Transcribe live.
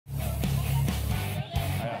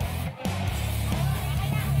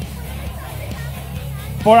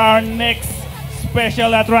for our next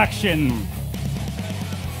special attraction.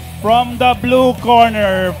 From the blue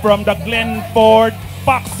corner, from the Glenford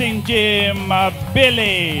Boxing Gym,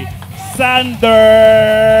 Billy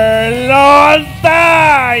Sander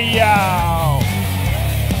Lontayao.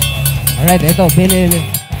 Alright, ito, Billy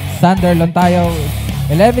Sander Lontayao,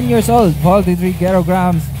 11 years old, 43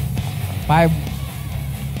 kilograms, 2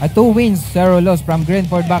 wins, 0 loss from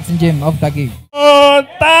Glenford Boxing Gym of Taguig.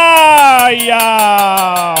 Lontayao!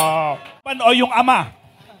 O yung ama,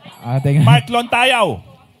 Mark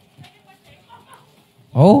Lontayao.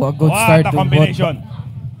 Oh, a good start. What a combination.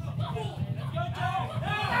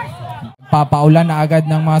 Papaulan na agad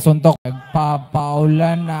ng mga suntok.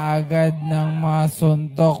 Papaulan na agad ng mga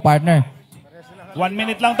suntok, partner. 1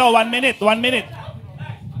 minute lang to, 1 minute, 1 minute.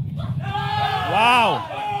 Wow!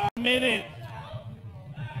 1 minute.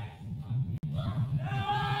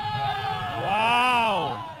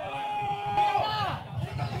 Wow!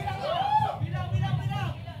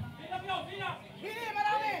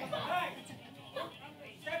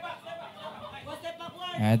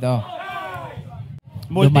 Ito.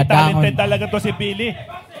 Multi-talented talaga to si Billy.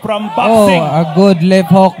 From boxing. Oh, a good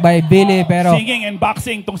left hook by Billy, pero singing and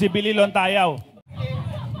boxing tong si Billy Lontayao.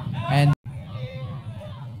 And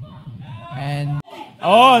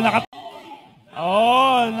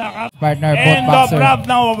partner, both end boxer. of round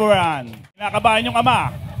number 1. Kinakabahan yung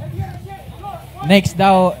ama. Next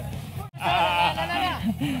daw.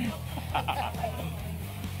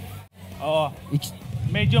 Oh.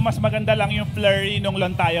 Medyo mas maganda lang yung flurry nung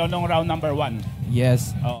Lontayao nung round number 1.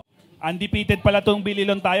 Yes. Oh. Undefeated pala tong Billy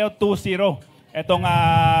Lontayao, 2-0. Etong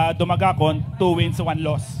Dumagakon, 2 wins, 1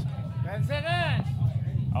 loss. 10 seconds.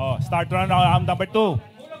 Oh, start round number 2.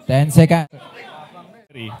 10 seconds.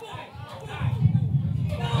 3.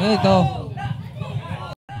 Ito.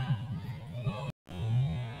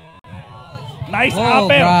 Nice Oh,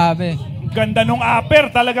 upper. grabe. Ganda nung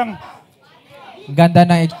upper, talagang. Ganda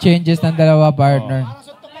ng exchanges ng dalawa, partner.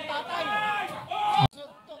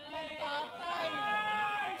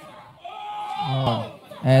 Oh,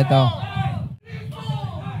 eto.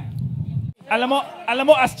 Alam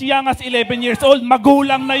mo, as young as 11 years old,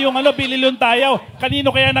 magulang na yung Billy Lontayao.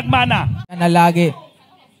 Kanino kaya nagmana? Na lagi.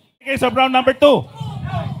 Case of round number 2.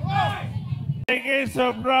 Case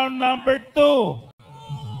of round number 2.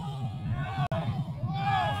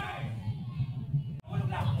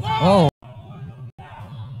 Oh.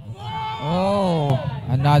 Oh,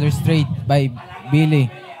 another straight by Billy.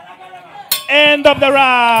 End of the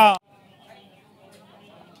round.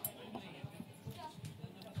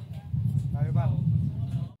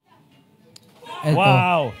 Eto.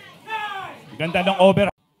 Wow. Ganda ng over.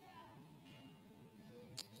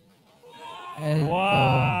 Eto.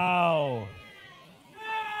 Wow.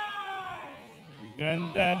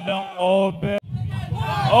 Ganda ng over.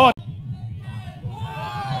 Oh.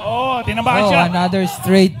 Oh, tinamaan siya. Another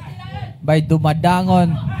straight by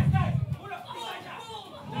Dumadangon.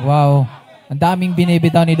 Wow. Ang daming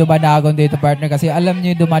binibitaw ni Dumadangon dito, partner, kasi alam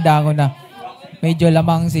niyo yung Dumadangon na medyo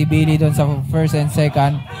lamang si Billy doon sa first and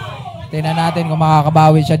second. Tingnan natin kung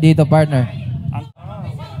makakabawi siya dito, partner.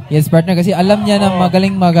 Yes, partner, kasi alam niya na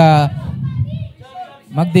magaling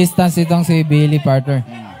mag-distance itong si Billy, partner.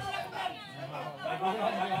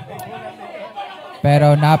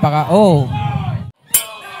 Pero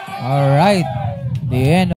alright. The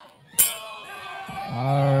end.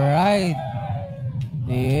 Alright.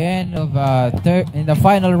 The end of in the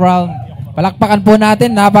final round. Palakpakan po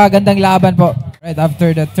natin. Napakagandang laban po. Right after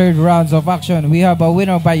the third rounds of action, we have a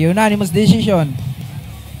winner by unanimous decision.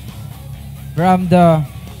 From the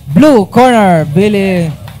blue corner, Billy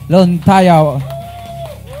Lontayao.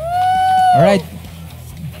 Alright.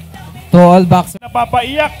 To all boxers.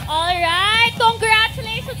 Napapaiyak. Alright,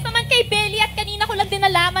 congratulations naman kay Billy. At kanina ko lang din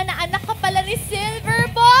nalaman na anak ka pala ni Silver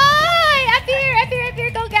Boy. Appear.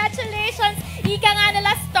 Congratulations. Ika nga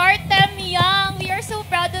nila, start them young. We are so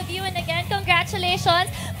proud of you. And again, congratulations.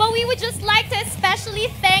 But we would just like to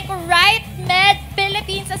especially thank Right Med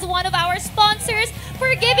Philippines as one of our sponsors for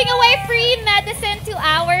giving away free medicine to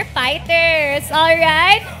our fighters.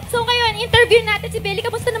 Alright? So ngayon, interview natin si Billy.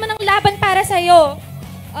 Kamusta naman ang laban para sa'yo?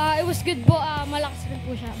 It was good po. Malakas rin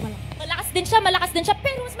po siya. Malakas din siya.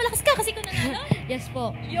 Pero mas malakas ka kasi kung nanalo. Yes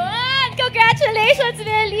po. Yun! Congratulations,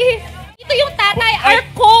 Billy! Ito yung tatay, our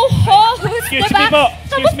co-host, diba?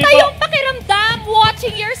 Kamusta yung pakiramdam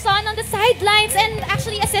watching your son on the sidelines and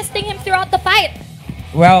actually assisting him throughout the fight?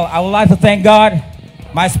 Well, I would like to thank God,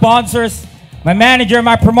 my sponsors, my manager,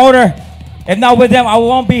 my promoter. If not with them, I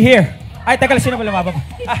won't be here. Ay, teka lang, sino ba lumabang?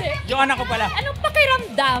 Yung anak ko pala. Anong pakiramdam?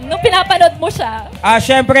 pakiramdam nung pinapanood mo siya?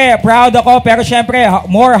 Syempre, proud ako, pero syempre,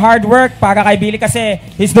 more hard work para kay Billy kasi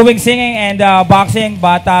he's doing singing and boxing,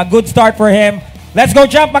 but good start for him. Let's go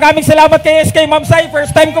jump! Maraming salamat kay SK Ma'am Sai.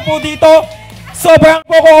 First time ko po dito. Sobrang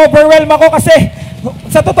po ko overwhelm ako kasi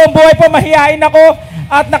sa totoong buhay po, mahihain ako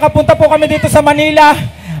at nakapunta po kami dito sa Manila.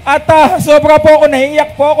 At sobra po ako,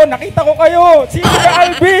 nahiiyak po ako. Nakita ko kayo, si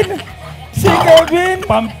Alvin, si Kevin.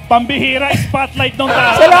 Pambihira, spotlight nung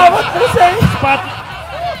tao. Salamat po sa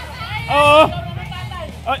Oo.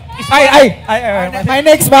 My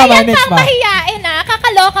next ma, my Ayan next pang ma. mahiyain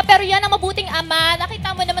kakaloka, pero yan ang mabuting ama.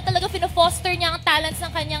 Nakita mo naman talaga fino-foster niya ang talents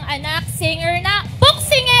ng kanyang anak. Singer na,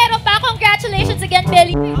 boksingero pa. Congratulations again,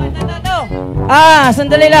 Billy.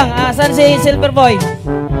 Sandali lang. Saan si Silver Boy?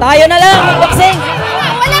 Tayo na lang, boxing.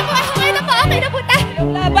 Wala po, okay na po tayo.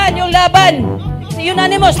 Yung laban. Si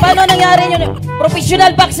Unanimous, paano nangyari yun?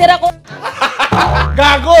 Professional boxer ako.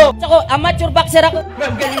 Gago! Ako, amateur boxer ako.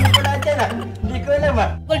 Ma'am, galing mo pala dyan Hindi ko alam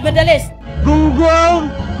Gold medalist. Gunggong!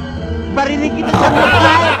 Barinig kita sa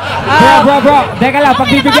mukha! Bro, teka lang,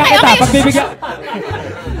 pagbibigyan kita, pagbibigyan.